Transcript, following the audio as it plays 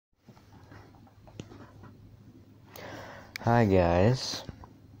Hi guys,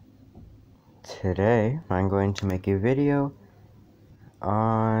 today I'm going to make a video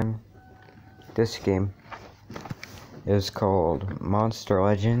on this game. It's called Monster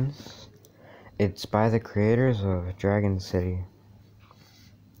Legends. It's by the creators of Dragon City,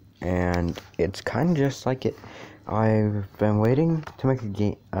 and it's kind of just like it. I've been waiting to make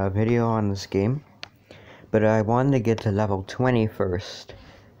a video on this game, but I wanted to get to level 20 first,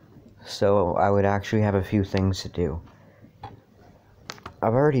 so I would actually have a few things to do.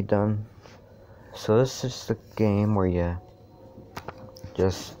 I've already done. So this is the game where you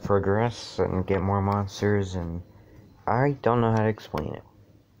just progress and get more monsters, and I don't know how to explain it.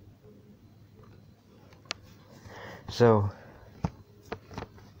 So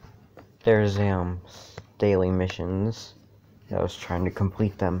there's daily missions. I was trying to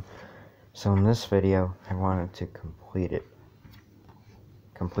complete them. So in this video, I wanted to complete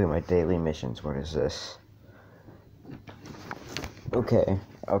my daily missions. What is this? Okay,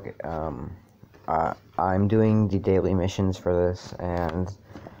 I'm doing the daily missions for this, and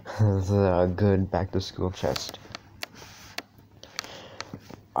the good back to school chest.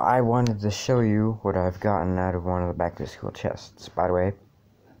 I wanted to show you what I've gotten out of one of the back to school chests. By the way,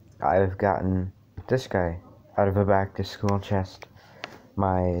 I've gotten this guy out of a back to school chest.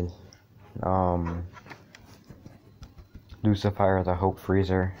 My Lucifer the Hope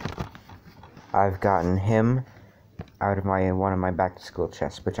Freezer. I've gotten him out of one of my back to school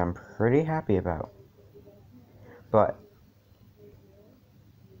chests, which I'm pretty happy about. But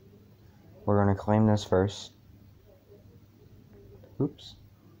we're gonna claim this first. Oops.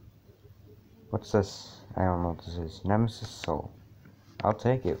 What's this? I don't know what this is. Nemesis Soul. I'll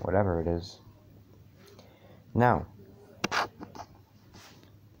take it, whatever it is. Now,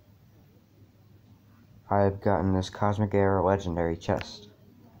 I've gotten this Cosmic Era Legendary chest.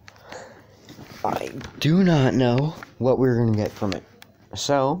 I do not know what we're gonna get from it.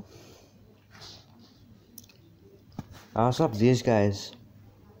 So, I also have these guys.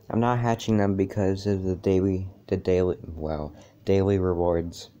 I'm not hatching them because of the daily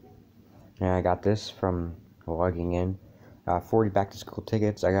rewards. And I got this from logging in. 40 back to school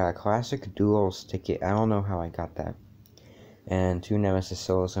tickets. I got a classic duels ticket. I don't know how I got that. And 2 Nemesis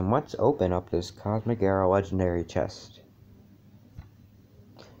Souls. And let's open up this Cosmic Era Legendary chest.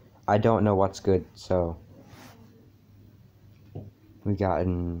 I don't know what's good, so we got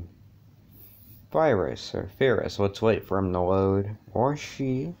an Virus or Ferris. Let's wait for him to load. Or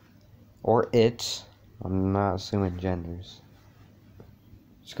she. Or it. I'm not assuming genders.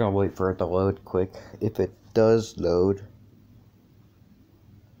 Just gonna wait for it to load quick. If it does load.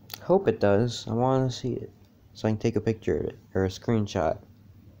 Hope it does. I wanna see it. So I can take a picture of it. Or a screenshot.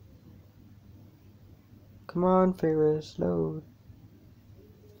 Come on, Ferris, load.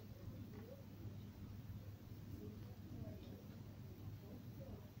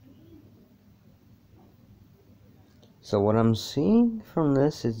 So what I'm seeing from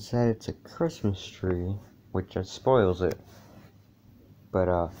this is that it's a Christmas tree, which spoils it.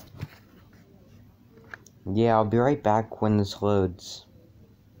 But yeah, I'll be right back when this loads.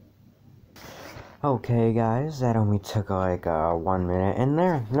 Okay guys, that only took like 1 minute, and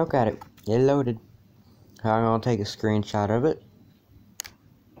there, look at it, it loaded. I'm gonna take a screenshot of it.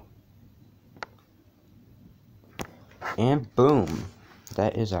 And boom,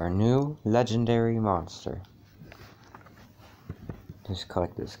 that is our new legendary monster. Just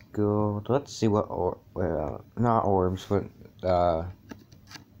collect this gold. Let's see what not orbs, but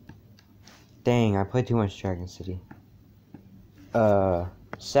dang, I played too much Dragon City.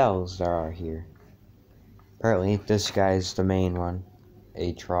 Cells there are here. Apparently this guy's the main one.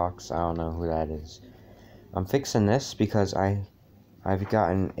 Aatrox, I don't know who that is. I'm fixing this because I've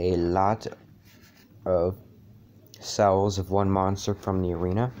gotten a lot of cells of one monster from the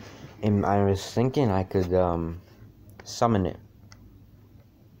arena, and I was thinking I could summon it.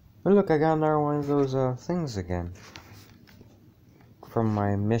 But look, I got another one of those things again from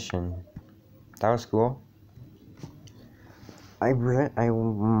my mission. That was cool. I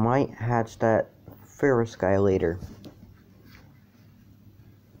might hatch that Ferris guy later.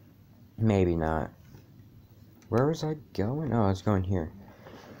 Maybe not. Where was I going? Oh, I was going here.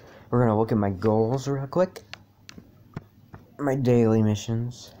 We're gonna look at my goals real quick. My daily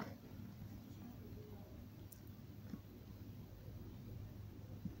missions.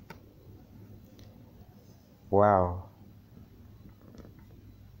 Wow.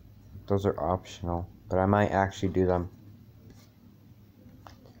 Those are optional, but I might actually do them.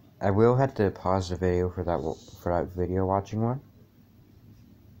 I will have to pause the video for that video watching one.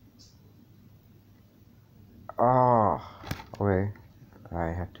 Okay. I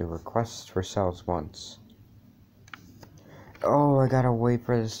have to request for cells once. Oh, I gotta wait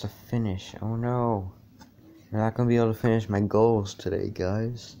for this to finish. Oh no. I'm not gonna be able to finish my goals today,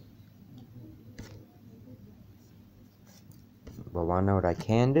 guys. But wanna know what I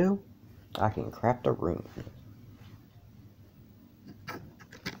can do? I can craft a room.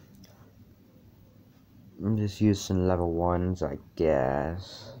 I'm just using level 1s, I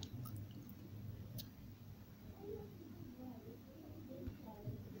guess.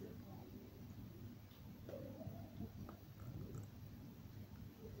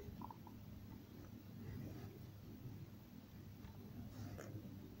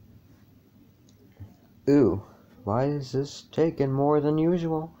 Ooh, why is this taking more than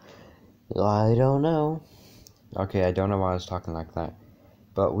usual? I don't know. Okay, I don't know why I was talking like that.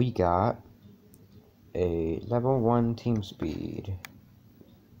 But we got a level 1 team speed.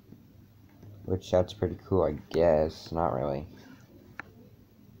 Which that's pretty cool, I guess. Not really.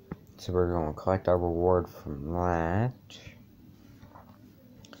 So we're going to collect our reward from that.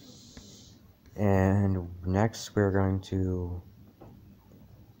 And next we're going to...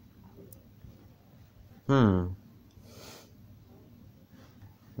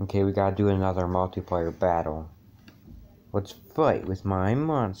 Okay, we gotta do another multiplayer battle. Let's fight with my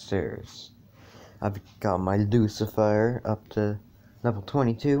monsters. I've got my Lucifer up to level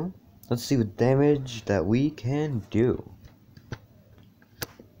 22. Let's see what damage that we can do.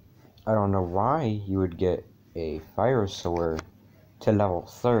 I don't know why you would get a fire sword to level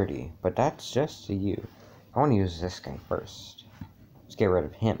 30, but that's just to you. I want to use this guy first. Let's get rid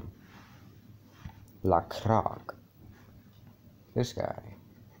of him. La Croc. This guy.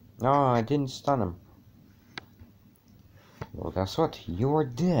 No, I didn't stun him. Well, guess what? You're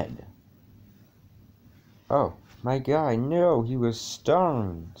dead. Oh, my guy, no, he was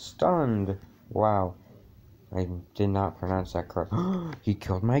stunned. Stunned. Wow. I did not pronounce that correct. He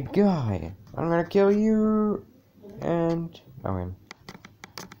killed my guy. I'm gonna kill you. And, okay.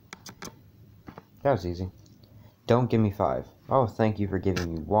 That was easy. Don't give me 5. Oh, thank you for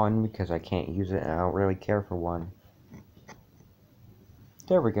giving me 1 because I can't use it and I don't really care for 1.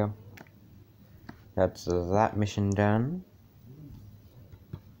 There we go. That's that mission done.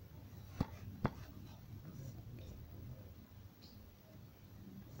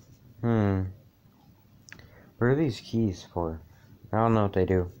 What are these keys for? I don't know what they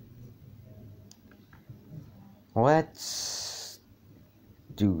do. Let's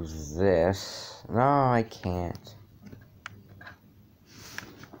do this. No, I can't.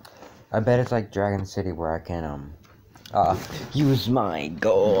 I bet it's like Dragon City where I can, use my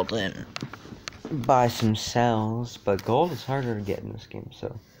gold and buy some cells, but gold is harder to get in this game,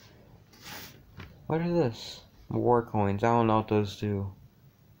 so. What is this? War coins. I don't know what those do.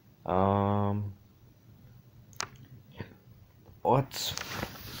 Let's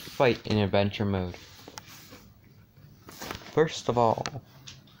fight in adventure mode. First of all,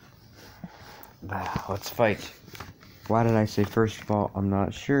 let's fight. Why did I say first of all? I'm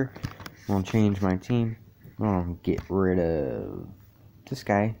not sure. I'll change my team. I'll get rid of this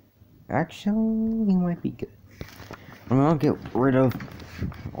guy. Actually, he might be good. I'm gonna get rid of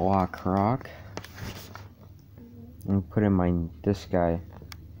La Croc and put in this guy.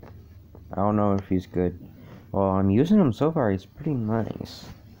 I don't know if he's good. Well, I'm using him so far. He's pretty nice.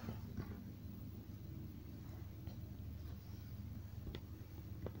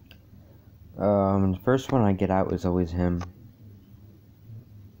 The first one I get out is always him.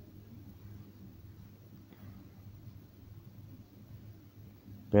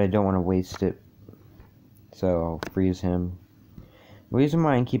 But I don't want to waste it. So I'll freeze him. The reason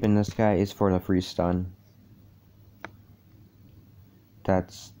why I'm keeping this guy is for the free stun.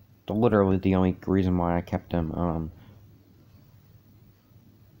 That's literally the only reason why I kept him.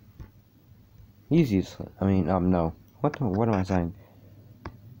 He's useless. I mean, no. What am I saying?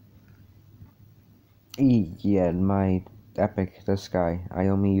 Yeah, my epic, this guy. I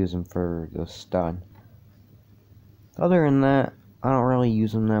only use him for the stun. Other than that, I don't really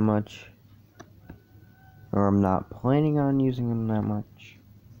use him that much. Or I'm not planning on using him that much.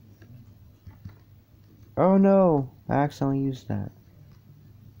 Oh no! I accidentally used that.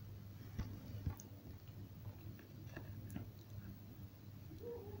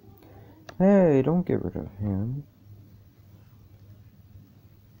 Hey, don't get rid of him.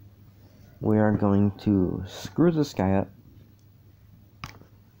 We are going to screw this guy up.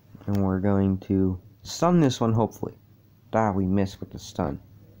 And we're going to stun this one, hopefully. We missed with the stun.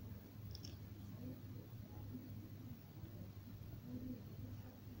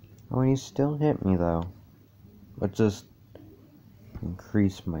 Oh, he still hit me, though. Let's just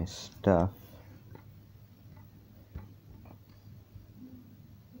increase my stuff.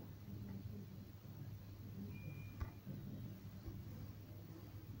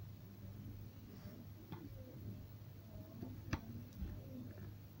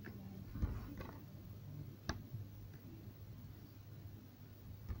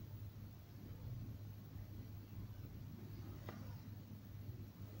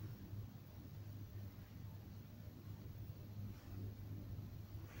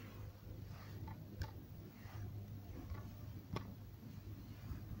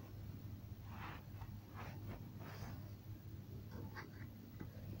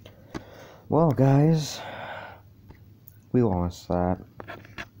 Well, guys, we lost that.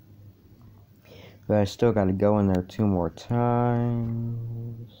 But I still gotta go in there 2 more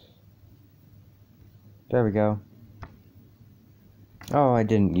times. There we go. Oh, I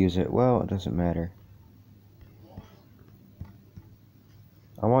didn't use it. Well, it doesn't matter.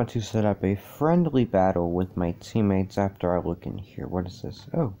 I want to set up a friendly battle with my teammates after I look in here. What is this?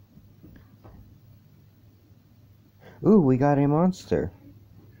 Oh. Ooh, we got a monster.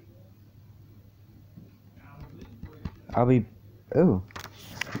 Ooh.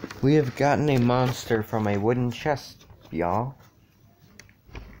 We have gotten a monster from a wooden chest, y'all.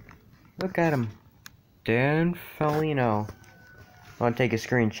 Look at him. Dan Felino. I want to take a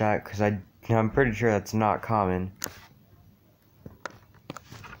screenshot because I'm pretty sure that's not common.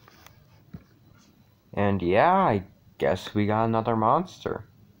 And yeah, I guess we got another monster.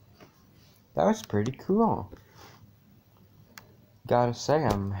 That was pretty cool. Gotta say,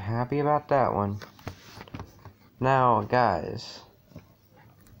 I'm happy about that one. Now, guys,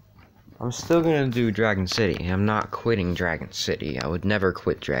 I'm still gonna do Dragon City. I'm not quitting Dragon City. I would never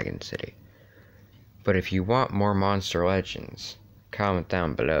quit Dragon City. But if you want more Monster Legends, comment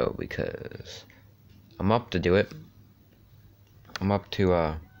down below because I'm up to do it. I'm up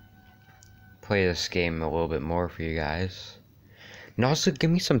to play this game a little bit more for you guys. And also give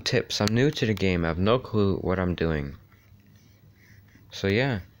me some tips. I'm new to the game. I have no clue what I'm doing. So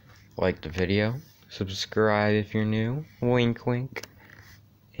yeah, like the video, subscribe if you're new, wink wink,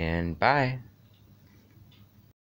 and bye.